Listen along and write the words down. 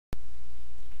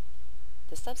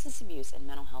The Substance Abuse and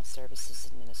Mental Health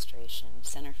Services Administration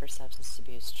Center for Substance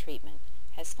Abuse Treatment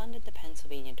has funded the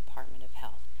Pennsylvania Department of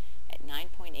Health at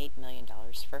 $9.8 million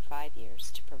for 5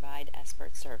 years to provide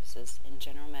SBIRT services in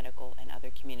general medical and other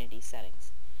community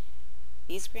settings.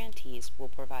 These grantees will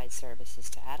provide services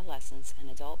to adolescents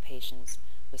and adult patients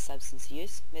with substance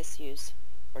use, misuse,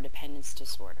 or dependence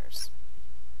disorders.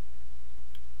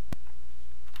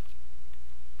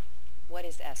 What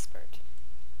is SBIRT?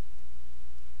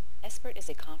 SBIRT is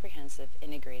a comprehensive,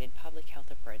 integrated public health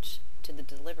approach to the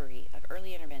delivery of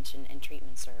early intervention and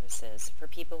treatment services for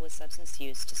people with substance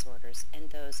use disorders and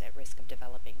those at risk of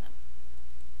developing them.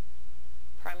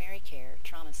 Primary care,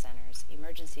 trauma centers,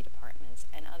 emergency departments,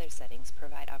 and other settings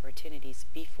provide opportunities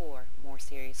before more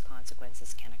serious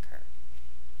consequences can occur.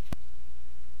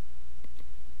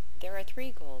 There are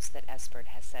 3 goals that SBIRT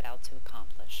has set out to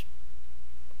accomplish.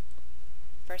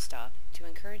 First off, to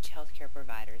encourage healthcare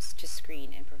providers to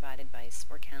screen and provide advice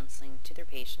or counseling to their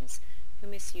patients who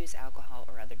misuse alcohol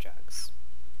or other drugs.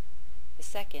 The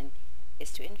second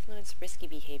is to influence risky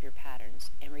behavior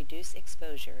patterns and reduce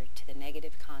exposure to the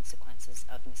negative consequences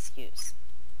of misuse.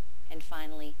 And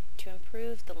finally, to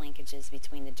improve the linkages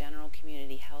between the general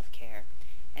community health care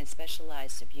and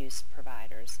specialized abuse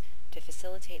providers to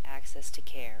facilitate access to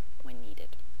care when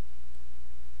needed.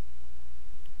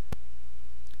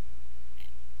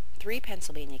 3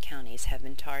 Pennsylvania counties have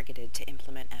been targeted to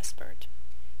implement SBIRT.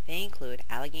 They include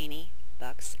Allegheny,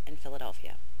 Bucks, and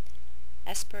Philadelphia.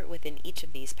 SBIRT within each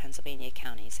of these Pennsylvania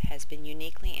counties has been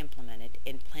uniquely implemented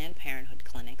in Planned Parenthood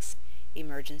clinics,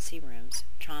 emergency rooms,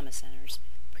 trauma centers,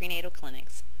 prenatal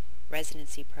clinics,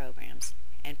 residency programs,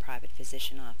 and private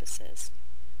physician offices.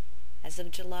 As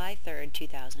of July 3,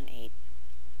 2008,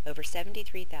 over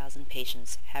 73,000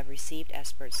 patients have received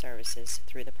SBIRT services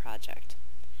through the project.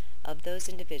 Of those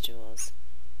individuals,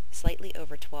 slightly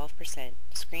over 12%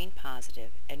 screened positive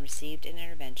and received an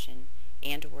intervention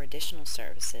and/or additional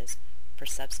services for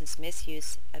substance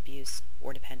misuse, abuse,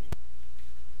 or dependence.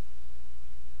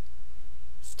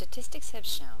 Statistics have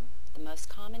shown the most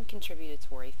common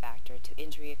contributory factor to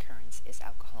injury occurrence is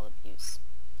alcohol abuse.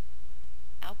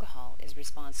 Alcohol is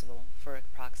responsible for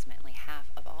approximately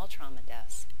half of all trauma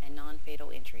deaths and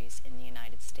non-fatal injuries in the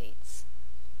United States.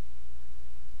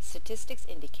 Statistics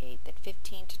indicate that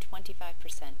 15 to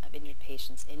 25% of injured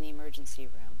patients in the emergency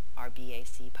room are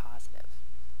BAC positive.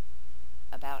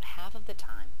 About half of the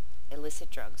time, illicit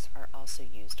drugs are also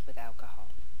used with alcohol.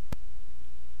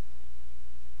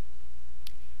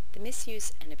 The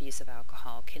misuse and abuse of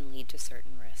alcohol can lead to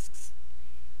certain risks.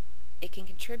 It can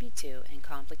contribute to and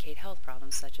complicate health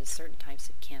problems such as certain types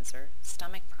of cancer,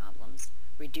 stomach problems,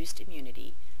 reduced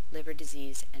immunity, liver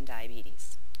disease, and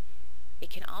diabetes. It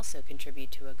can also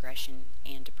contribute to aggression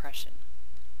and depression.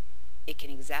 It can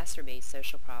exacerbate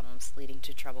social problems leading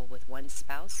to trouble with one's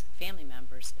spouse, family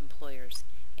members, employers,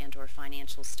 and/or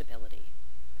financial stability.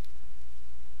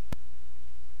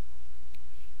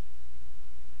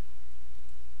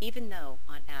 Even though,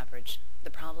 on average, the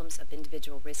problems of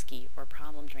individual risky or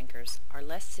problem drinkers are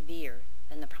less severe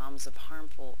than the problems of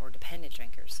harmful or dependent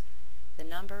drinkers, the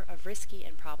number of risky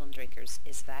and problem drinkers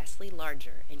is vastly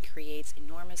larger and creates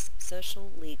enormous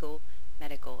social, legal,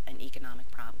 medical, and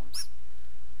economic problems.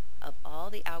 Of all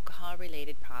the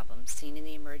alcohol-related problems seen in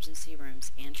the emergency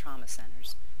rooms and trauma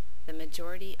centers, the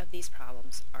majority of these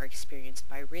problems are experienced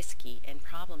by risky and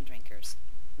problem drinkers,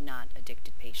 not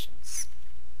addicted patients.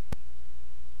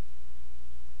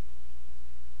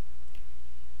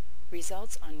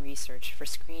 Results on research for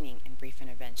screening and brief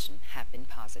intervention have been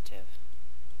positive.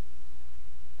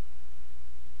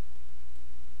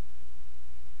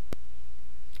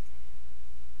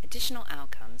 Additional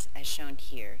outcomes, as shown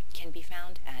here, can be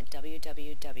found at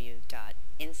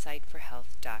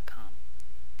www.insightforhealth.com.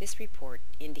 This report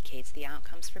indicates the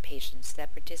outcomes for patients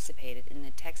that participated in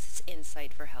the Texas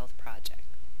Insight for Health project.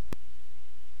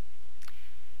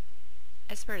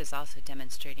 SBIRT is also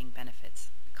demonstrating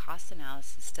benefits. Cost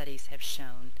analysis studies have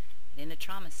shown that in a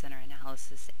trauma center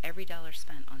analysis, every dollar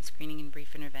spent on screening and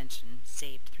brief intervention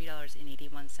saved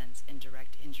 $3.81 in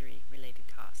direct injury-related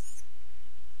costs.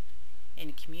 In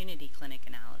a community clinic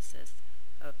analysis,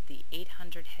 of the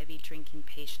 800 heavy drinking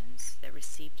patients that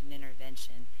received an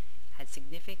intervention had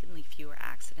significantly fewer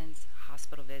accidents,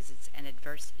 hospital visits, and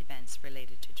adverse events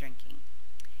related to drinking.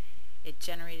 It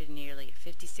generated nearly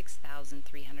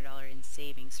 $56,300 in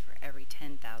savings for every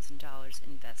 $10,000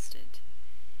 invested.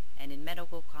 And in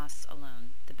medical costs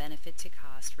alone, the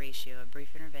benefit-to-cost ratio of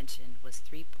brief intervention was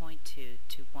 3.2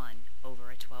 to 1 over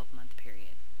a 12-month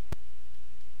period.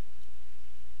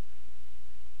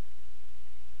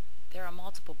 There are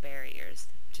multiple barriers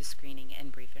to screening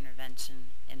and brief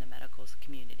intervention in the medical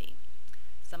community.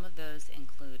 Some of those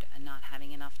include not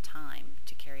having enough time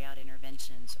to carry out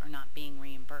interventions or not being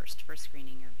reimbursed for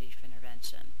screening or brief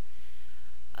intervention.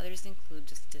 Others include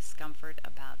just discomfort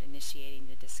about initiating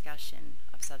the discussion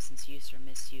of substance use or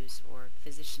misuse, or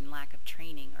physician lack of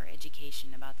training or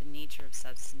education about the nature of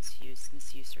substance use,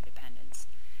 misuse, or dependence.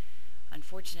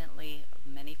 Unfortunately,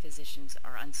 many physicians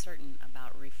are uncertain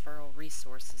about referral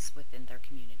resources within their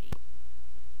community.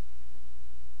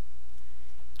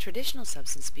 Traditional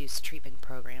substance abuse treatment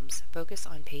programs focus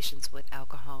on patients with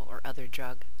alcohol or other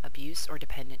drug abuse or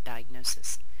dependent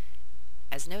diagnosis.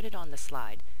 As noted on the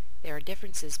slide, there are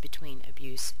differences between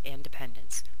abuse and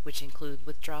dependence, which include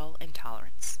withdrawal and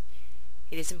tolerance.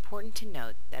 It is important to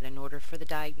note that in order for the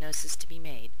diagnosis to be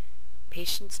made,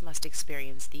 patients must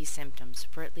experience these symptoms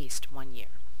for at least 1 year.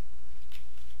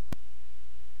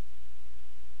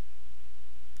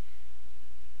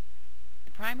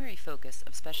 The primary focus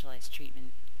of specialized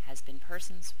treatment has been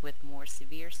persons with more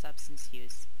severe substance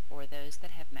use or those that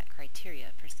have met criteria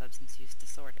for substance use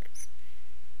disorders.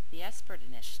 The SBIRT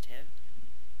initiative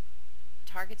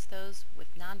targets those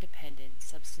with non-dependent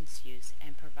substance use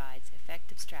and provides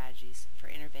effective strategies for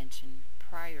intervention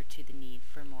prior to the need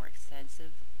for more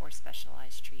extensive or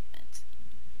specialized treatment.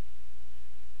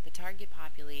 The target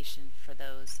population for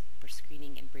those for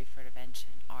screening and brief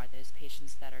intervention are those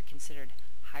patients that are considered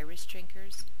high-risk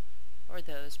drinkers or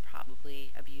those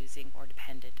probably abusing or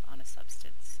dependent on a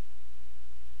substance.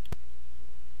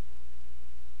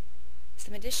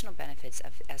 Some additional benefits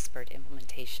of SBIRT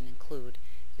implementation include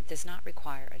it does not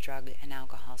require a drug and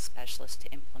alcohol specialist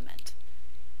to implement.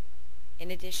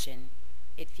 In addition,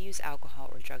 it views alcohol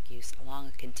or drug use along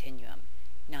a continuum,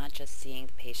 not just seeing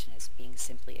the patient as being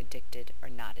simply addicted or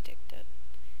not addicted.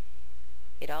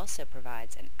 It also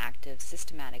provides an active,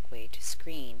 systematic way to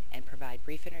screen and provide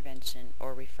brief intervention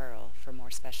or referral for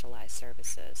more specialized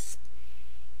services.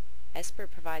 SBIRT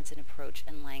provides an approach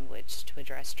and language to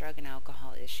address drug and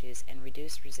alcohol issues and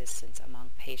reduce resistance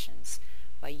among patients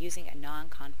by using a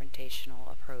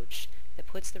non-confrontational approach that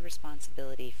puts the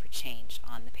responsibility for change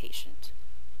on the patient.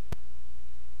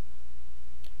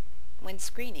 When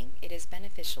screening, it is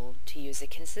beneficial to use a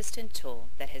consistent tool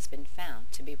that has been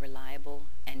found to be reliable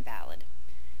and valid.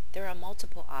 There are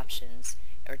multiple options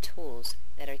or tools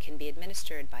that can be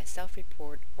administered by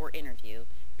self-report or interview,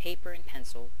 paper and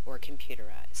pencil, or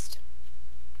computerized.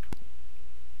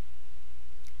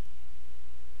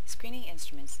 Screening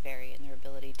instruments vary in their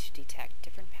ability to detect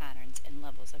different patterns and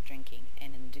levels of drinking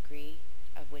and in the degree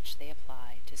of which they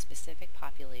apply to specific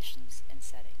populations and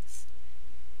settings.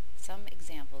 Some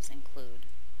examples include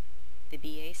the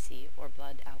BAC, or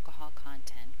blood alcohol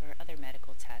content, or other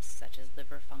medical tests such as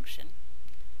liver function,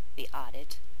 the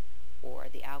audit, or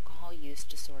the alcohol use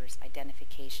disorders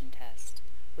identification test,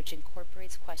 which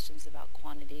incorporates questions about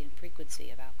quantity and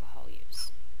frequency of alcohol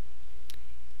use.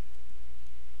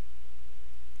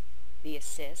 The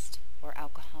ASSIST, or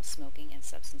alcohol smoking and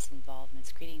substance involvement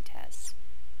screening test,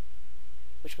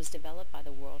 which was developed by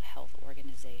the World Health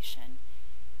Organization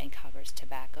and covers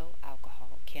tobacco,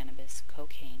 alcohol, cannabis,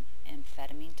 cocaine,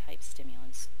 amphetamine-type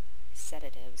stimulants,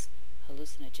 sedatives,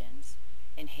 hallucinogens,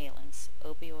 inhalants,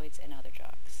 opioids, and other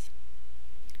drugs.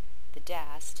 The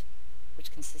DAST,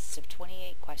 which consists of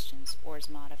 28 questions or is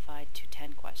modified to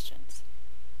 10 questions.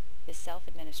 This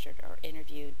self-administered or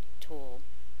interviewed tool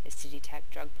is to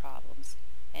detect drug problems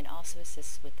and also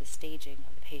assists with the staging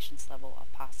of the patient's level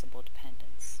of possible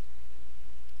dependence.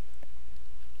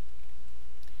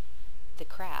 The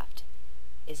CRAFT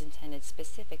is intended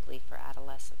specifically for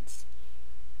adolescents.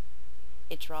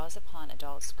 It draws upon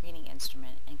adult screening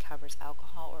instrument and covers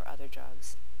alcohol or other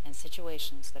drugs and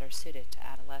situations that are suited to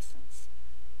adolescents.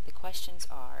 The questions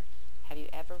are, have you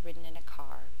ever ridden in a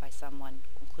car by someone,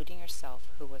 including yourself,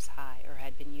 who was high or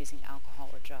had been using alcohol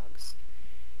or drugs?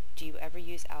 Do you ever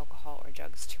use alcohol or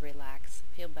drugs to relax,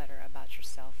 feel better about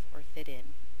yourself, or fit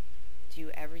in? Do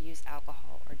you ever use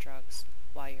alcohol or drugs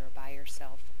while you're by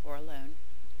yourself or alone?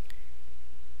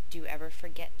 Do you ever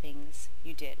forget things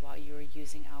you did while you were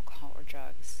using alcohol or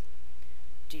drugs?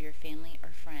 Do your family or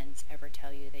friends ever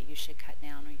tell you that you should cut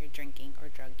down on your drinking or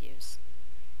drug use?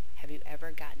 Have you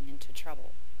ever gotten into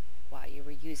trouble while you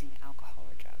were using alcohol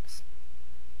or drugs?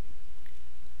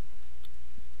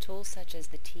 Tools such as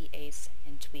the T-ACE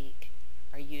and TWEAK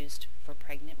are used for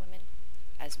pregnant women,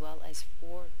 as well as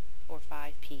 4 or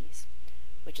 5 Ps,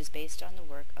 which is based on the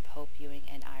work of Hope Ewing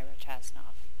and Ira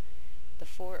Chasnoff. The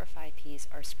 4 or 5 Ps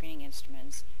are screening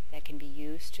instruments that can be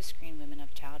used to screen women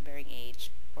of childbearing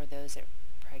age or those that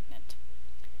are pregnant.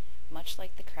 Much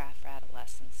like the CRAFT for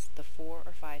adolescents, the 4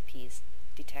 or 5 Ps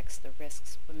detects the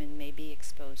risks women may be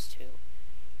exposed to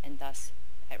and thus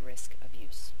at risk of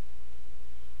use.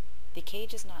 The The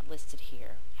cage is not listed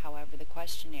here. However, the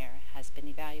questionnaire has been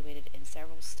evaluated in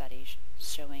several studies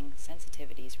showing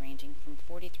sensitivities ranging from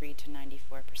 43 to 94%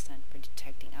 for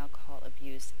detecting alcohol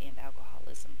abuse and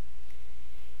alcoholism.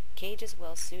 Cage is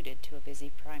well suited to a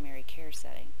busy primary care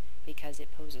setting because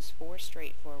it poses 4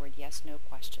 straightforward yes-no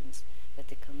questions that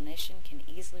the clinician can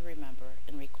easily remember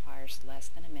and requires less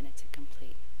than a minute to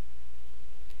complete.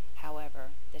 However,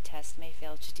 the test may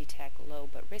fail to detect low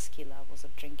but risky levels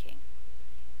of drinking.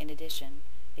 In addition,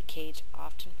 the cage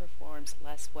often performs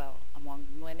less well among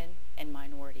women and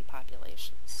minority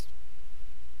populations.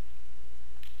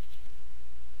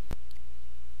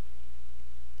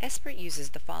 SBIRT uses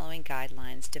the following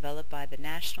guidelines developed by the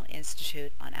National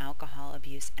Institute on Alcohol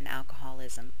Abuse and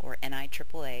Alcoholism, or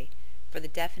NIAAA, for the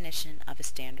definition of a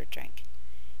standard drink.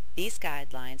 These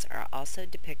guidelines are also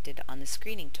depicted on the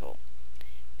screening tool.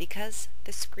 Because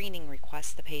the screening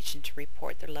requests the patient to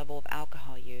report their level of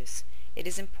alcohol use, it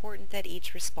is important that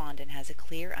each respondent has a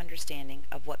clear understanding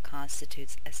of what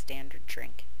constitutes a standard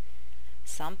drink.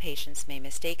 Some patients may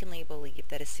mistakenly believe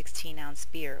that a 16-ounce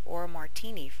beer or a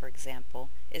martini, for example,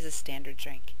 is a standard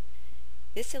drink.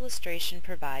 This illustration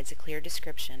provides a clear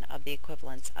description of the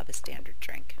equivalence of a standard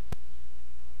drink.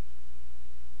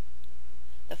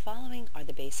 The following are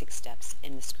the basic steps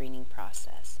in the screening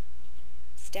process.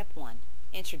 Step 1.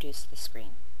 Introduce the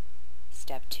screen.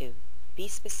 Step 2. Be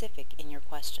specific in your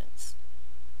questions.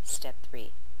 Step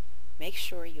 3. Make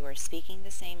sure you are speaking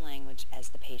the same language as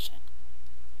the patient.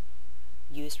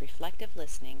 Use reflective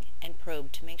listening and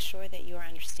probe to make sure that you are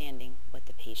understanding what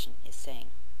the patient is saying.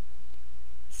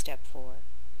 Step 4.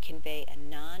 Convey a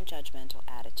non-judgmental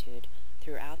attitude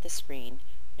throughout the screen,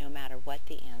 no matter what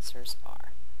the answers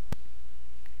are.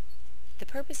 The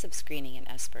purpose of screening in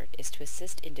SBIRT is to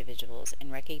assist individuals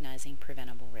in recognizing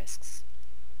preventable risks.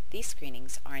 These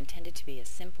screenings are intended to be a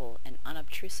simple and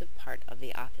unobtrusive part of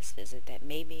the office visit that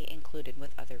may be included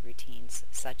with other routines,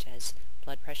 such as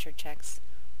blood pressure checks,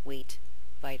 weight,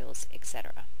 vitals,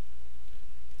 etc.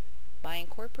 By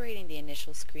incorporating the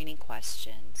initial screening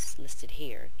questions listed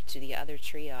here to the other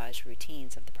triage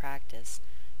routines of the practice,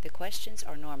 the questions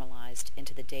are normalized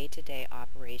into the day-to-day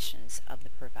operations of the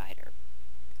provider.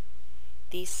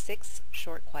 These 6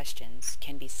 short questions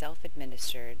can be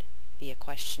self-administered via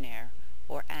questionnaire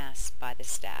or asked by the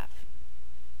staff.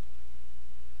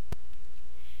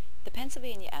 The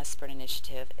Pennsylvania SBIRT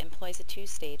initiative employs a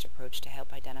 2-stage approach to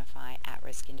help identify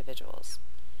at-risk individuals.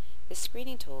 The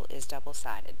screening tool is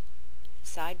double-sided.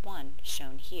 Side 1,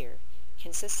 shown here,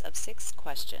 consists of 6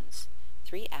 questions.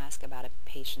 3 ask about a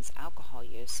patient's alcohol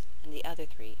use and the other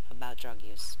 3 about drug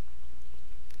use.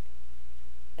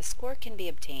 A score can be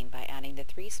obtained by adding the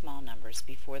 3 small numbers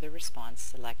before the response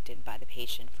selected by the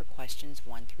patient for questions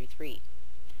 1 through 3.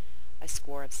 A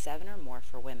score of 7 or more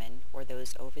for women or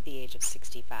those over the age of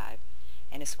 65,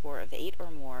 and a score of 8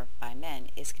 or more by men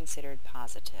is considered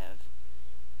positive.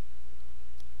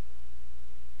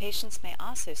 Patients may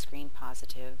also screen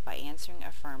positive by answering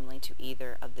affirmingly to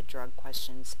either of the drug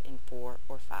questions in 4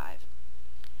 or 5.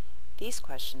 These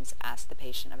questions ask the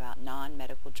patient about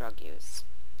non-medical drug use.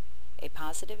 A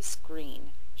positive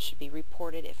screen should be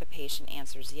reported if a patient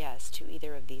answers yes to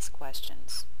either of these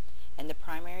questions, and the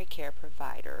primary care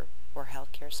provider or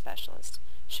healthcare specialist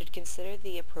should consider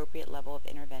the appropriate level of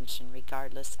intervention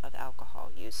regardless of alcohol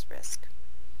use risk.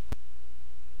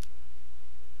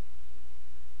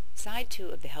 Side 2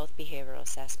 of the Health Behavioral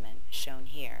Assessment, shown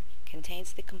here,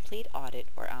 contains the complete audit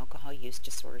or alcohol use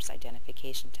disorders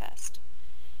identification test.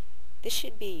 This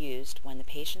should be used when the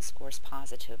patient scores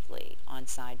positively on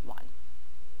Side 1.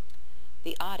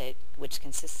 The audit, which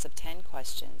consists of 10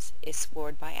 questions, is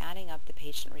scored by adding up the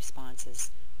patient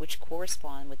responses which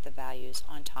correspond with the values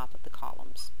on top of the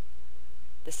columns.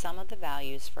 The sum of the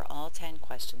values for all 10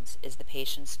 questions is the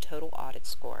patient's total audit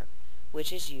score,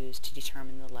 which is used to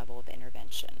determine the level of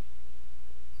intervention.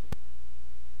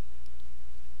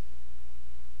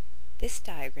 This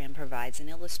diagram provides an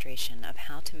illustration of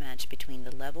how to match between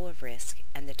the level of risk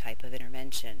and the type of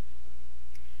intervention.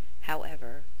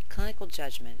 However, clinical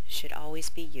judgment should always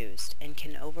be used and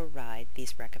can override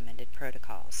these recommended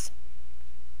protocols.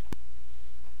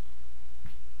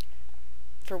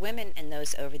 For women and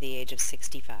those over the age of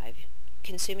 65,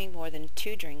 consuming more than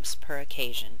 2 drinks per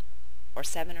occasion, or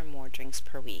 7 or more drinks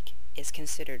per week, is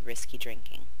considered risky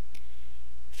drinking.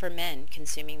 For men,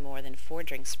 consuming more than 4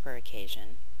 drinks per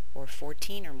occasion, or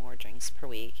 14 or more drinks per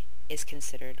week, is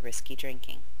considered risky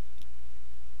drinking.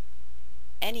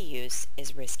 Any use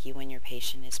is risky when your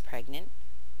patient is pregnant,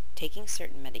 taking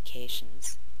certain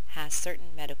medications, has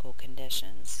certain medical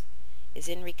conditions, is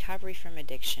in recovery from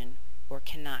addiction, or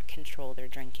cannot control their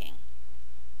drinking.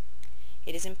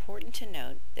 It is important to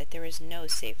note that there is no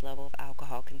safe level of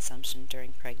alcohol consumption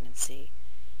during pregnancy,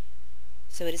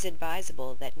 so it is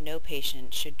advisable that no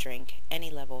patient should drink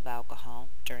any level of alcohol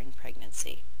during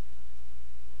pregnancy.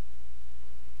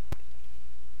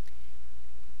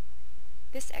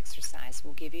 This exercise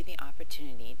will give you the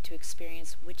opportunity to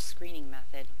experience which screening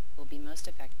method will be most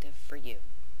effective for you.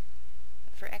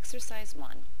 For exercise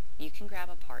 1, you can grab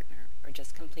a partner or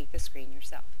just complete the screen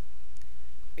yourself.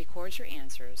 Record your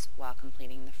answers while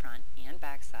completing the front and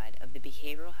back side of the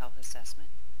behavioral health assessment.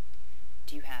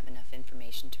 Do you have enough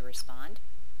information to respond?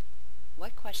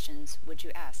 What questions would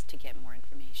you ask to get more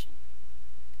information?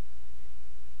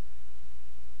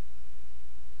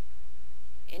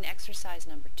 In exercise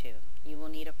number 2, you will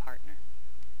need a partner.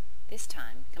 This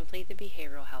time, complete the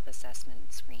behavioral health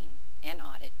assessment screen and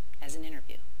audit as an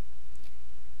interview.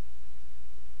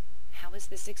 How is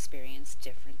this experience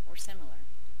different or similar?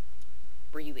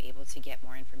 Were you able to get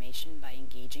more information by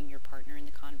engaging your partner in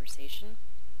the conversation?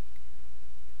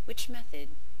 Which method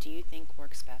do you think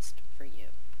works best for you?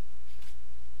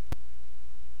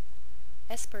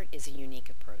 SBIRT is a unique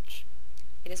approach.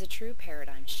 It is a true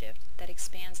paradigm shift that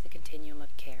expands the continuum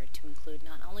of care to include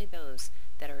not only those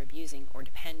that are abusing or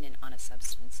dependent on a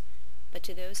substance, but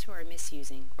to those who are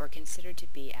misusing or considered to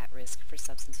be at risk for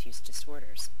substance use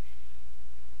disorders,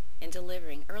 in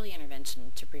delivering early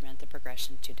intervention to prevent the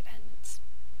progression to dependence.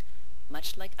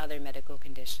 Much like other medical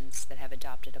conditions that have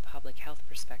adopted a public health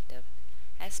perspective,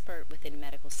 SBIRT within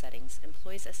medical settings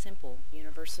employs a simple,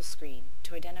 universal screen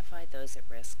to identify those at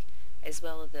risk, as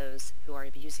well as those who are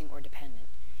abusing or dependent,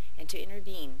 and to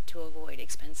intervene to avoid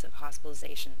expensive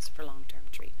hospitalizations for long-term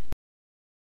treatment.